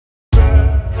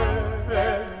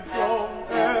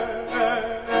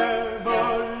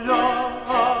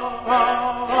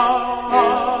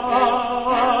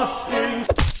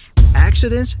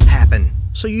Accidents happen,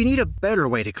 so you need a better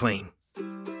way to clean.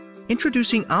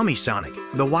 Introducing Ultrasonic,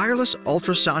 the wireless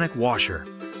ultrasonic washer.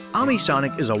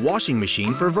 Ultrasonic is a washing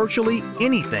machine for virtually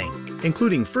anything,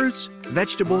 including fruits,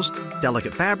 vegetables,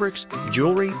 delicate fabrics,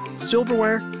 jewelry,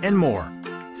 silverware, and more.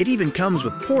 It even comes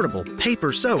with portable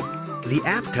paper soap. The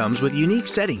app comes with unique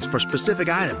settings for specific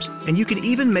items, and you can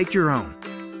even make your own.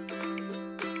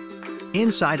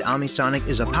 Inside Ultrasonic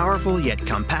is a powerful yet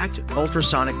compact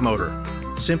ultrasonic motor.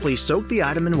 Simply soak the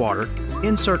item in water,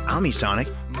 insert Ultrasonic,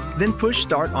 then push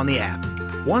start on the app.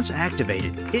 Once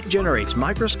activated, it generates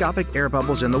microscopic air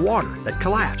bubbles in the water that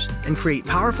collapse and create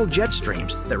powerful jet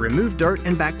streams that remove dirt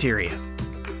and bacteria.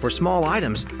 For small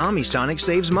items, Ultrasonic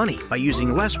saves money by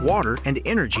using less water and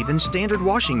energy than standard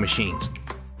washing machines.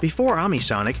 Before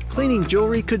Ultrasonic, cleaning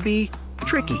jewelry could be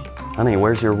tricky. Honey,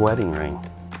 where's your wedding ring?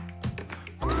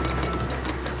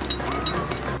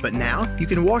 But now you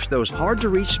can wash those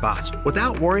hard-to-reach spots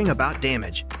without worrying about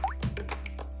damage.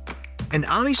 And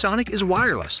Ultrasonic is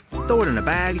wireless. Throw it in a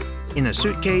bag, in a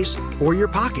suitcase, or your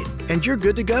pocket, and you're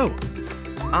good to go.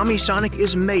 Ultrasonic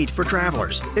is made for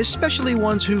travelers, especially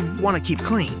ones who want to keep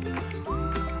clean.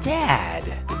 Dad,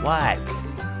 what?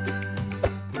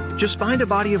 Just find a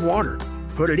body of water,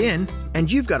 put it in,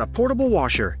 and you've got a portable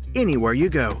washer anywhere you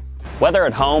go. Whether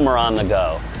at home or on the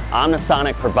go,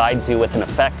 Ultrasonic provides you with an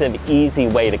effective, easy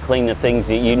way to clean the things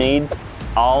that you need,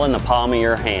 all in the palm of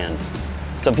your hand.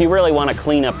 So if you really want to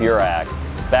clean up your act,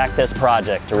 back this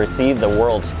project to receive the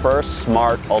world's first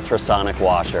smart ultrasonic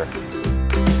washer.